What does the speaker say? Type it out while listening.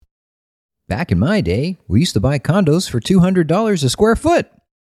Back in my day, we used to buy condos for $200 a square foot.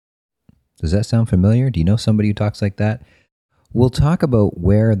 Does that sound familiar? Do you know somebody who talks like that? We'll talk about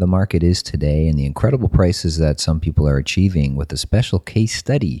where the market is today and the incredible prices that some people are achieving with a special case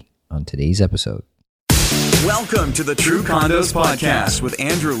study on today's episode. Welcome to the True Condos Podcast with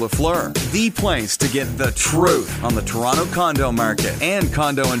Andrew LaFleur, the place to get the truth on the Toronto condo market and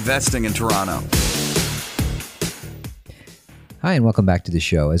condo investing in Toronto. Hi, and welcome back to the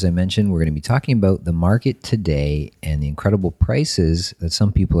show. As I mentioned, we're going to be talking about the market today and the incredible prices that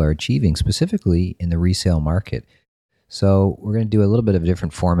some people are achieving, specifically in the resale market. So we're going to do a little bit of a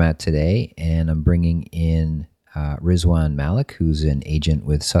different format today, and I'm bringing in Rizwan Malik, who's an agent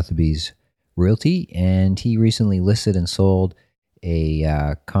with Sotheby's Realty, and he recently listed and sold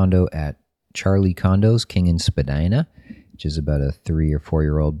a condo at Charlie Condos, King and Spadina, which is about a 3 or 4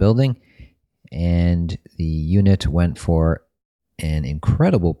 year old building, and the unit went for an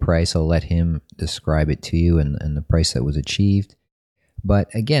incredible price. I'll let him describe it to you and the price that was achieved. But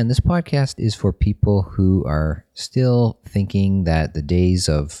again, this podcast is for people who are still thinking that the days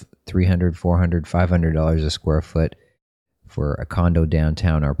of $300, $400, $500 a square foot for a condo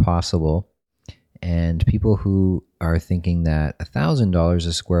downtown are possible, and people who are thinking that $1,000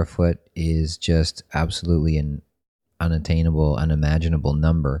 a square foot is just absolutely an unattainable, unimaginable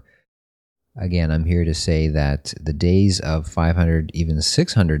number. Again, I'm here to say that the days of $500, even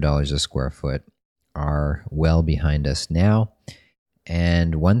 $600 a square foot are well behind us now,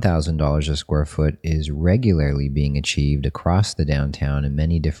 and $1,000 a square foot is regularly being achieved across the downtown in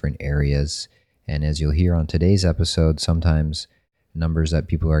many different areas. And as you'll hear on today's episode, sometimes numbers that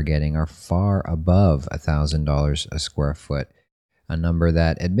people are getting are far above $1,000 a square foot, a number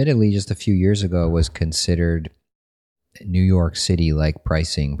that admittedly just a few years ago was considered New York City-like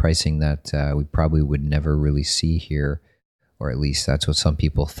pricing that we probably would never really see here, or at least that's what some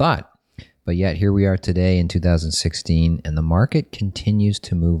people thought. But yet here we are today in 2016, and the market continues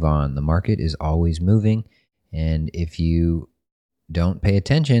to move on. The market is always moving, and if you don't pay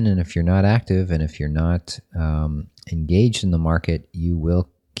attention, and if you're not active, and if you're not engaged in the market, you will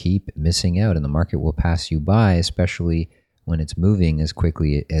keep missing out, and the market will pass you by, especially when it's moving as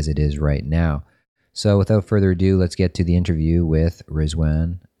quickly as it is right now. So without further ado, let's get to the interview with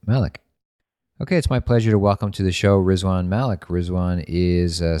Rizwan Malik. Okay, it's my pleasure to welcome to the show Rizwan Malik. Rizwan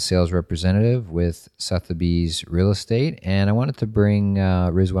is a sales representative with Sotheby's Real Estate, and I wanted to bring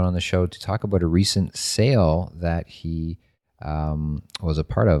Rizwan on the show to talk about a recent sale that he was a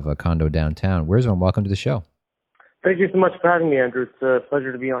part of, a condo downtown. Rizwan, welcome to the show. Thank you so much for having me, Andrew. It's a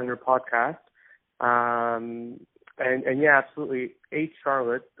pleasure to be on your podcast. And yeah, absolutely. 8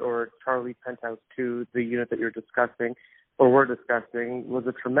 Charlotte, or Charlie Penthouse 2, the unit that you're discussing, or we're discussing, was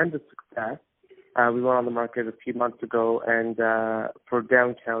a tremendous success. We went on the market a few months ago, and for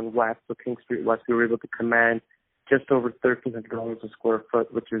downtown West, so King Street West, we were able to command just over $1,300 a square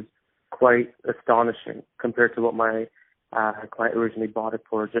foot, which is quite astonishing compared to what my client originally bought it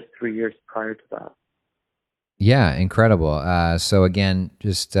for just 3 years prior to that. Yeah, incredible. So again,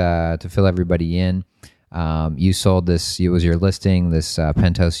 just to fill everybody in, you sold this, it was your listing, this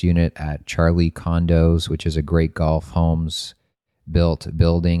penthouse unit at Charlie Condos, which is a Great Gulf Homes built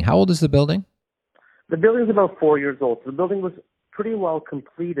building. How old is the building? The building's about 4 years old. The building was pretty well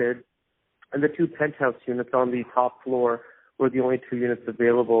completed, and the 2 penthouse units on the top floor were the only 2 units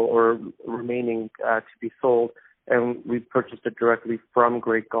available or remaining to be sold, and we purchased it directly from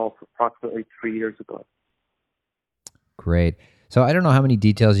Great Gulf approximately 3 years ago. Great. So I don't know how many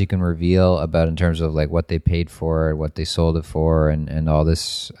details you can reveal about in terms of like what they paid for it, what they sold it for, and all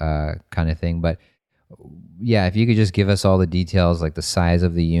this kind of thing. But yeah, if you could just give us all the details, like the size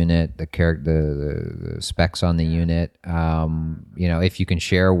of the unit, the specs on the unit, if you can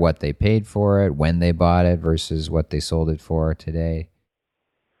share what they paid for it, when they bought it versus what they sold it for today.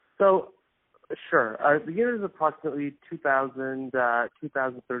 So, sure. The unit is approximately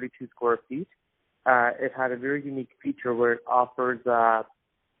 2,032 square feet. It had a very unique feature where it offers a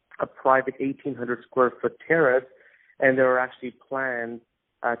private 1,800 square foot terrace, and there are actually plans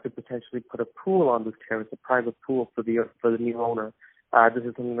to potentially put a pool on this terrace, a private pool for the new owner. This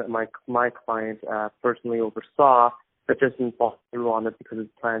is something that my client personally oversaw, but just didn't follow through on it because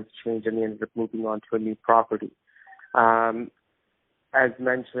his plans changed and he ended up moving on to a new property. As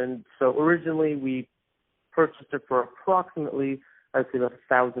mentioned, so originally we purchased it for approximately, I'd say about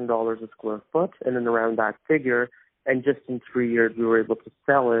 $1,000 a square foot, and then around that figure. And just in 3 years, we were able to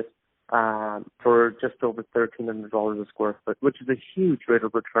sell it for just over $1,300 a square foot, which is a huge rate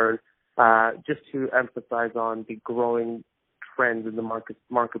of return. Just to emphasize on the growing trends in the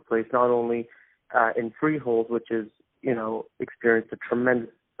marketplace, not only in freehold, which is experienced a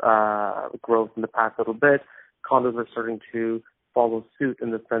tremendous growth in the past little bit. Condos are starting to follow suit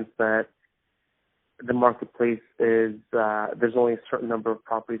in the sense that the marketplace is there's only a certain number of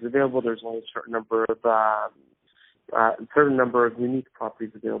properties available. There's only a certain number of unique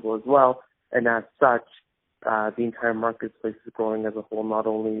properties available as well, and as such, the entire marketplace is growing as a whole. Not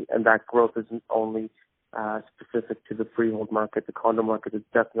only, and that growth isn't only specific to the freehold market. The condo market is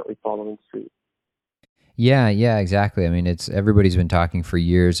definitely following suit. Yeah, exactly. I mean, everybody's been talking for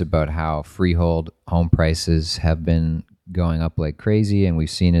years about how freehold home prices have been going up like crazy, and we've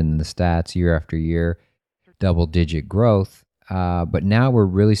seen it in the stats year after year, double-digit growth. But now we're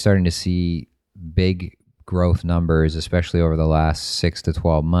really starting to see big growth numbers, especially over the last 6 to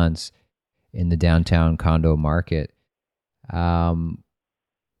 12 months in the downtown condo market.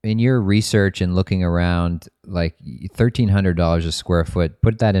 In your research and looking around, like $1,300 a square foot,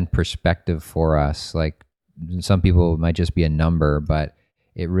 put that in perspective for us. Like, some people, it might just be a number, but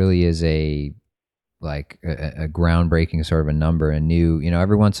it really is a groundbreaking sort of a number, a new,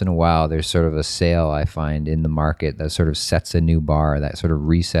 every once in a while there's sort of a sale I find in the market that sort of sets a new bar, that sort of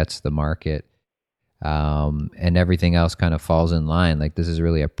resets the market, and everything else kind of falls in line. Like, this is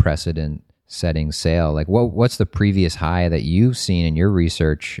really a precedent-setting sale. Like, what's the previous high that you've seen in your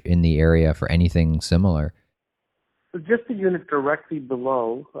research in the area for anything similar? So just the unit directly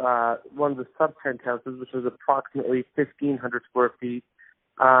below, one of the sub-penthouses, which was approximately 1,500 square feet,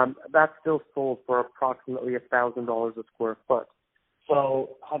 that's still sold for approximately $1,000 a square foot.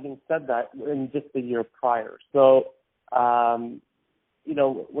 So having said that, in just the year prior. So, when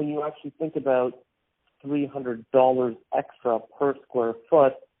you actually think about $300 extra per square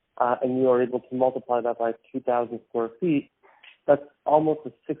foot, and you are able to multiply that by 2,000 square feet, that's almost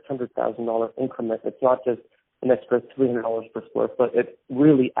a $600,000 increment. It's not just an extra $300 per square foot. It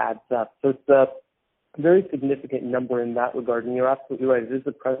really adds up. So it's a very significant number in that regard. And you're absolutely right. It is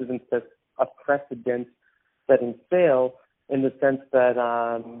a precedent-setting sale in the sense that,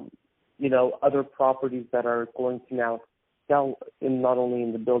 other properties that are going to now sell not only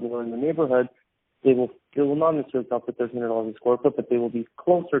in the building or in the neighborhood, they will not necessarily sell for $1,300 a square foot, but they will be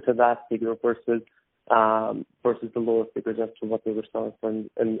closer to that figure versus the lower figures as to what they were selling for in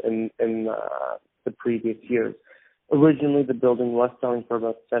the previous years. Originally, the building was selling for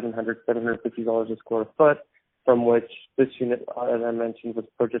about $750 a square foot, from which this unit, as I mentioned, was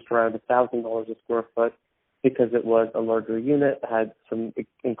purchased around $1,000 a square foot because it was a larger unit, had some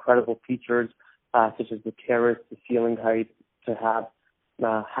incredible features, such as the terrace, the ceiling height, to have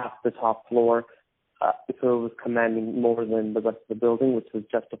half the top floor. So it was commanding more than the rest of the building, which was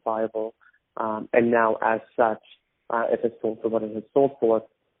justifiable. And now, as such, it has sold for what it has sold for.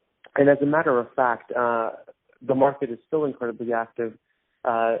 And as a matter of fact, the market is still incredibly active,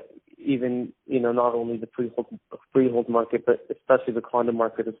 even, not only the freehold market, but especially the condo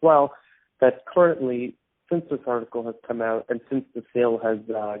market as well, that currently, since this article has come out and since the sale has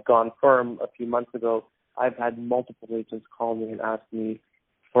gone firm a few months ago, I've had multiple agents call me and ask me,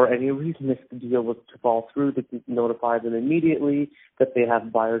 for any reason, if the deal was to fall through, to notify them immediately that they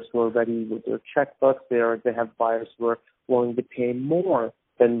have buyers who are ready with their checkbooks. They have buyers who are willing to pay more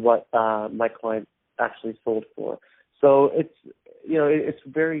than what my client actually sold for. So it's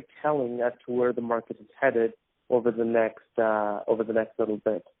very telling as to where the market is headed over the next little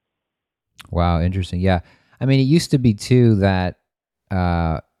bit. Wow, interesting. Yeah, I mean, it used to be too that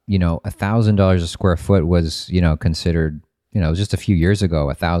 $1,000 a square foot was considered. Just a few years ago,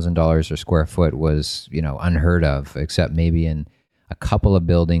 $1,000 a square foot was, unheard of, except maybe in a couple of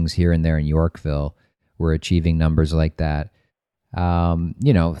buildings here and there in Yorkville were achieving numbers like that.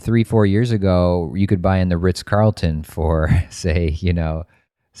 3-4 years ago, you could buy in the Ritz-Carlton for, say,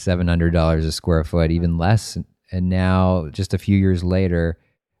 $700 a square foot, even less. And now, just a few years later,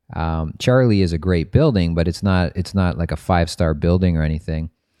 Charlie is a great building, but it's not like a 5-star building or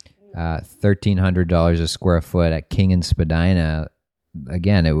anything. $1,300 a square foot at King and Spadina.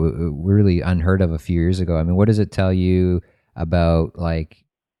 Again, it really unheard of a few years ago. I mean, what does it tell you about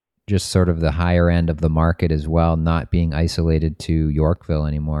just sort of the higher end of the market as well, not being isolated to Yorkville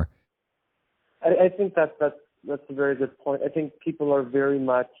anymore? I think that's a very good point. I think people are very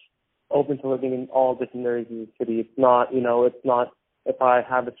much open to living in all different areas of the city. It's not if I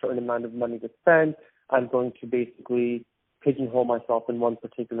have a certain amount of money to spend, I'm going to basically pigeonhole myself in one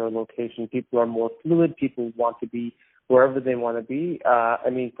particular location. People are more fluid. People want to be wherever they want to be.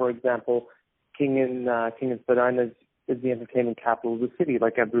 For example, King and Spadina is the entertainment capital of the city.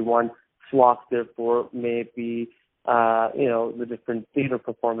 Like, everyone flocks there for maybe the different theater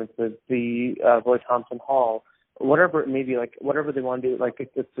performances, the Roy Thompson Hall, whatever it may be. Like, whatever they want to do. Like,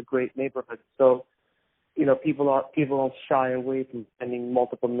 it's a great neighborhood. So people don't shy away from spending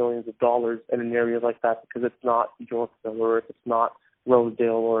multiple millions of dollars in an area like that because it's not Yorkville or if it's not Rosedale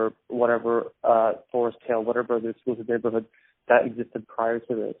or whatever, Forest Hill, whatever the exclusive neighborhood that existed prior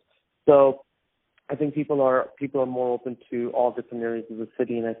to this. So I think people are more open to all different areas of the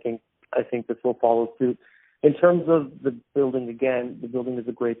city, and I think this will follow suit. In terms of the building, again, the building is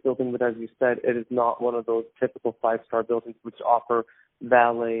a great building, but as you said, it is not one of those typical five-star buildings which offer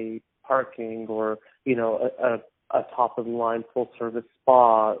valet parking or, a top-of-the-line full-service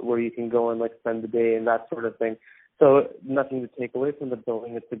spa where you can go and, spend the day and that sort of thing. So nothing to take away from the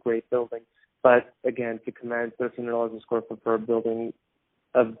building. It's a great building. But, again, to command $1,300 a square foot for a building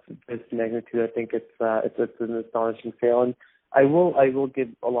of this magnitude, I think it's an astonishing sale. And I will give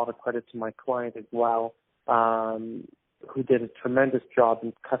a lot of credit to my client as well, who did a tremendous job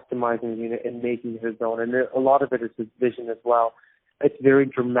in customizing the unit and making it his own. And a lot of it is his vision as well. It's very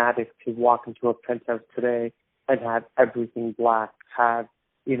dramatic to walk into a penthouse today and have everything black, have,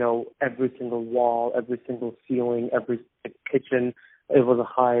 every single wall, every single ceiling, every kitchen. It was a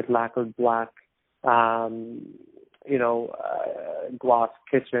high lacquered black, glass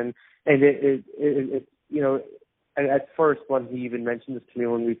kitchen. And and at first when he even mentioned this to me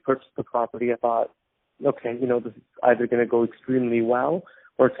when we purchased the property, I thought, okay, this is either going to go extremely well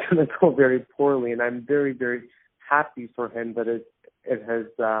or it's going to go very poorly. And I'm very, very happy for him that it has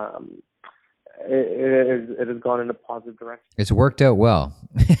gone in a positive direction. It's worked out well.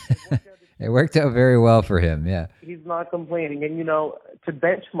 It worked out very well for him. Yeah, he's not complaining, and to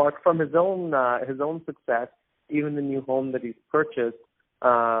benchmark from his own success, even the new home that he's purchased,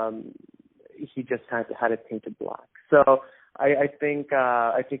 he just had it painted black. So I think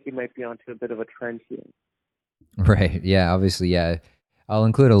he might be onto a bit of a trend here. Right. Yeah. Obviously. Yeah. I'll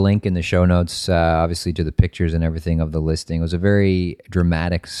include a link in the show notes, obviously, to the pictures and everything of the listing. It was a very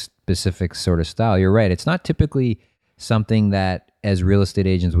dramatic, specific sort of style. You're right. It's not typically something that, as real estate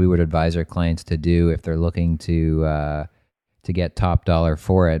agents, we would advise our clients to do if they're looking to get top dollar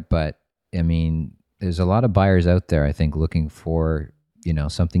for it. But I mean, there's a lot of buyers out there, I think, looking for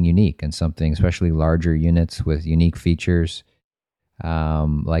something unique and something, especially larger units with unique features,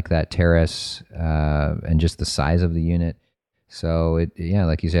 like that terrace, and just the size of the unit. So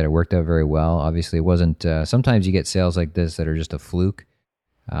like you said, it worked out very well. Obviously, it wasn't. Sometimes you get sales like this that are just a fluke,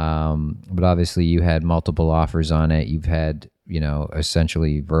 but obviously you had multiple offers on it. You've had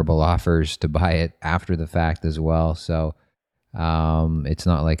essentially verbal offers to buy it after the fact as well. So it's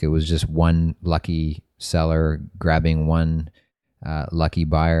not like it was just one lucky seller grabbing one lucky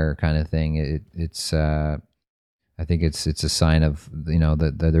buyer kind of thing. It's I think it's a sign of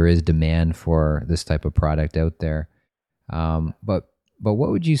that there is demand for this type of product out there. But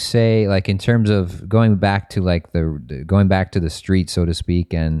what would you say, like, in terms of going back to the street, so to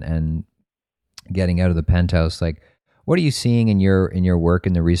speak, and getting out of the penthouse, like, what are you seeing in your work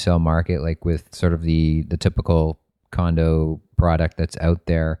in the resale market, like with sort of the typical condo product that's out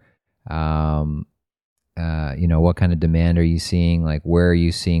there? What kind of demand are you seeing? Like, where are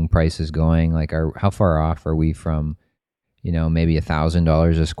you seeing prices going? Like, how far off are we from maybe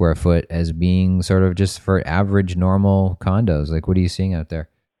 $1,000 a square foot as being sort of just for average normal condos? Like, what are you seeing out there?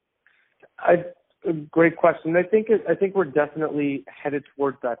 Great question. I think we're definitely headed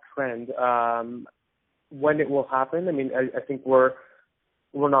towards that trend. When it will happen, I mean, I think we're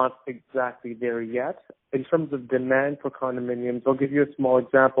not exactly there yet. In terms of demand for condominiums, I'll give you a small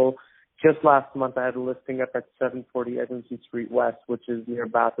example. Just last month, I had a listing up at 740 Eglinton Street West, which is near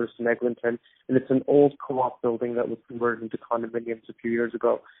Bathurst and Eglinton, and it's an old co-op building that was converted into condominiums a few years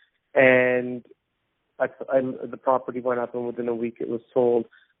ago. And the property went up, and within a week it was sold.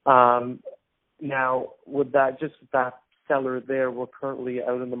 Now, with that seller there, we're currently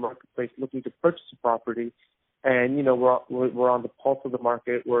out in the marketplace looking to purchase a property, and we're on the pulse of the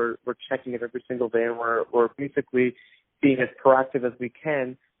market. We're checking it every single day, and we're basically being as proactive as we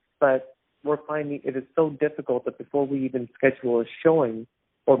can. But we're finding it is so difficult that before we even schedule a showing,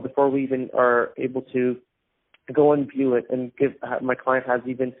 or before we even are able to go and view it, and my client has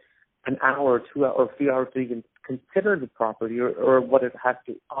even an hour or 2 hours or a few hours to even consider the property or what it has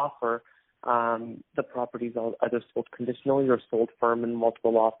to offer, the property is either sold conditionally or sold firm in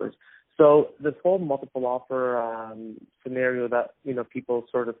multiple offers. So this whole multiple offer scenario that people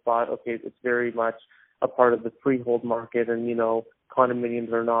sort of thought, okay, it's very much a part of the freehold market, and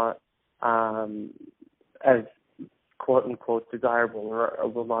condominiums are not as quote unquote desirable or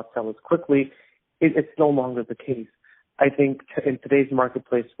will not sell as quickly. It's no longer the case. I think in today's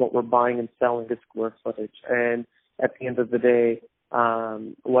marketplace, what we're buying and selling is square footage, and at the end of the day,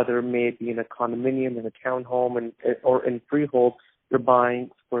 whether it may be in a condominium, in a townhome, or in freehold, you're buying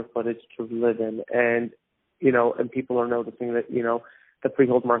square footage to live in. And and people are noticing that, the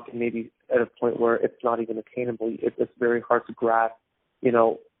freehold market may be at a point where it's not even attainable. It's very hard to grasp,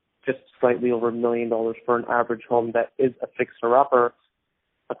 just slightly over $1 million for an average home that is a fixer-upper.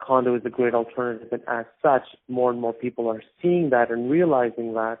 A condo is a great alternative, and as such, more and more people are seeing that and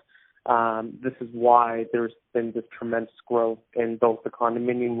realizing that. This is why there's been this tremendous growth in both the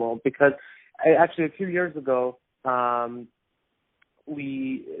condominium world. Because actually, a few years ago, there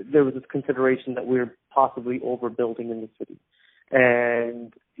was this consideration that we were possibly overbuilding in the city.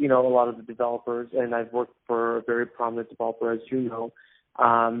 And, a lot of the developers, and I've worked for a very prominent developer, as you know,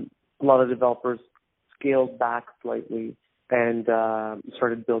 a lot of developers scaled back slightly and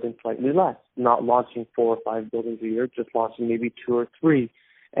started building slightly less, not launching 4 or 5 buildings a year, just launching maybe 2 or 3.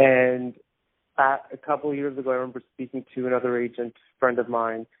 And a couple of years ago, I remember speaking to another agent friend of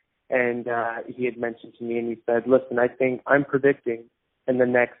mine, and he had mentioned to me, and he said, listen, I'm predicting in the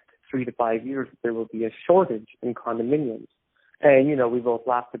next 3 to 5 years that there will be a shortage in condominiums. And, we both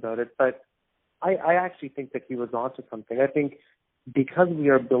laughed about it, but I actually think that he was onto something. I think because we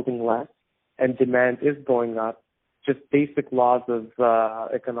are building less and demand is going up, just basic laws of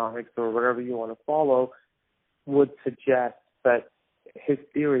economics or whatever you want to follow would suggest that his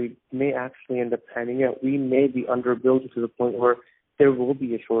theory may actually end up panning out. We may be underbuilding to the point where there will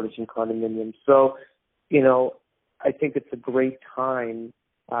be a shortage in condominiums. So, I think it's a great time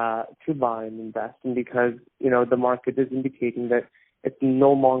to buy and invest, and because, the market is indicating that it's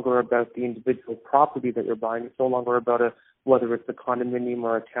no longer about the individual property that you're buying. It's no longer about whether it's a condominium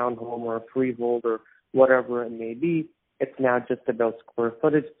or a townhome or a freehold or whatever it may be. It's now just about square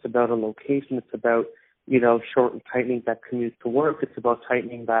footage. It's about a location. It's about, tightening that commute to work. It's about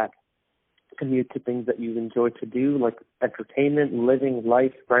tightening that commute to things that you enjoy to do, like entertainment, living,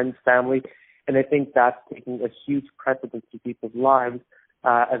 life, friends, family. And I think that's taking a huge precedence in people's lives,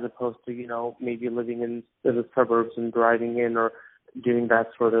 as opposed to, maybe living in the suburbs and driving in or doing that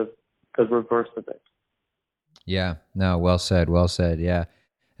sort of the reverse of it. Yeah, no, well said. Yeah,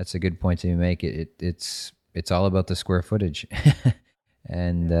 that's a good point to make. It's all about the square footage.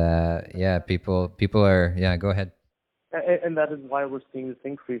 And people are, go ahead. And that is why we're seeing this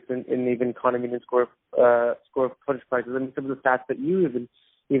increase in even condominium square footage prices. I mean, some of the stats that you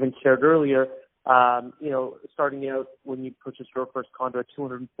even shared earlier, starting out when you purchase your first condo at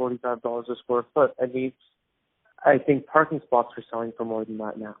 $245 a square foot. I mean, I think parking spots are selling for more than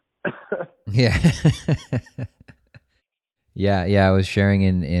that now. Yeah. Yeah. I was sharing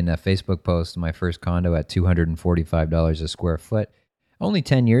in a Facebook post my first condo at $245 a square foot only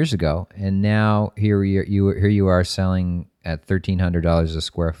 10 years ago, and now here you are selling at $1,300 a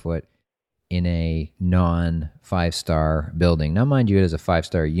square foot in a non-5-star building. Now, mind you, it is a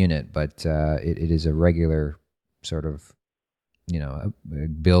 5-star unit, but it is a regular sort of a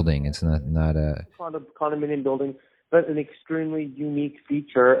building. It's not a condominium building, but an extremely unique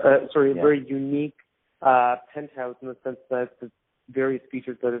feature. Very unique penthouse in the sense that the various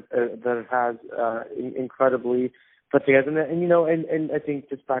features that it has incredibly put together. And I think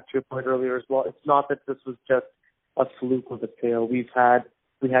just back to your point earlier as well, it's not that this was just a fluke of a sale. We had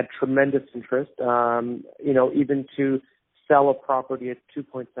tremendous interest. Even to sell a property at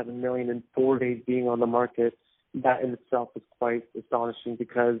 $2.7 million in 4 days being on the market, that in itself is quite astonishing,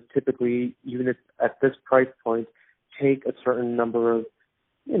 because typically units at this price point take a certain number of,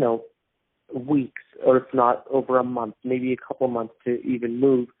 weeks, or if not over a month, maybe a couple months to even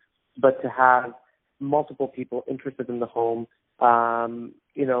move. But to have multiple people interested in the home, so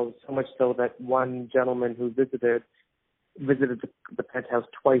much so that one gentleman who visited the penthouse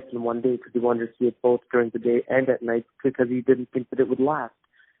twice in one day because he wanted to see it both during the day and at night because he didn't think that it would last.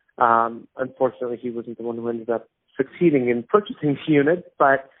 Unfortunately, he wasn't the one who ended up succeeding in purchasing the unit,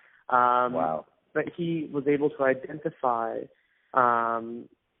 but wow. But he was able to identify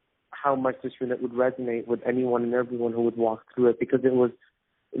how much this unit would resonate with anyone and everyone who would walk through it, because it was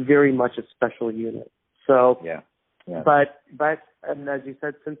very much a special unit. So, yeah. But and as you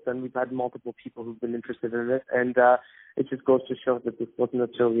said, since then we've had multiple people who've been interested in it, and it just goes to show that this wasn't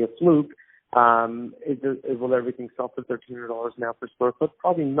necessarily a fluke. Will everything sell for $1,300 now per square foot?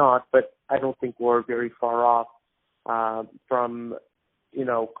 Probably not, but I don't think we're very far off from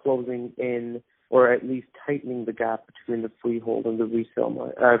closing in, or at least tightening the gap between the freehold and the resale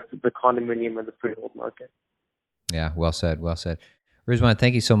market, the condominium and the freehold market. Yeah, well said. Rizwan,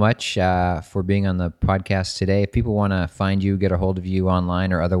 thank you so much for being on the podcast today. If people want to find you, get a hold of you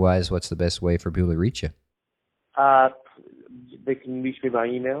online or otherwise, what's the best way for people to reach you? They can reach me by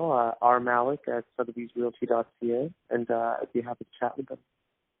email, rmalik@sotheby'srealty.ca, and I'd be happy to chat with them.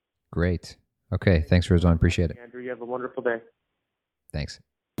 Great. Okay, thanks, Rizwan. Appreciate it. Andrew, you have a wonderful day. Thanks.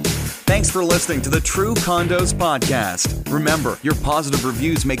 Thanks for listening to the True Condos Podcast. Remember, your positive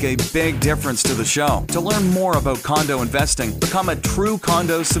reviews make a big difference to the show. To learn more about condo investing, become a True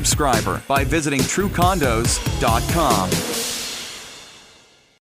Condos subscriber by visiting truecondos.com.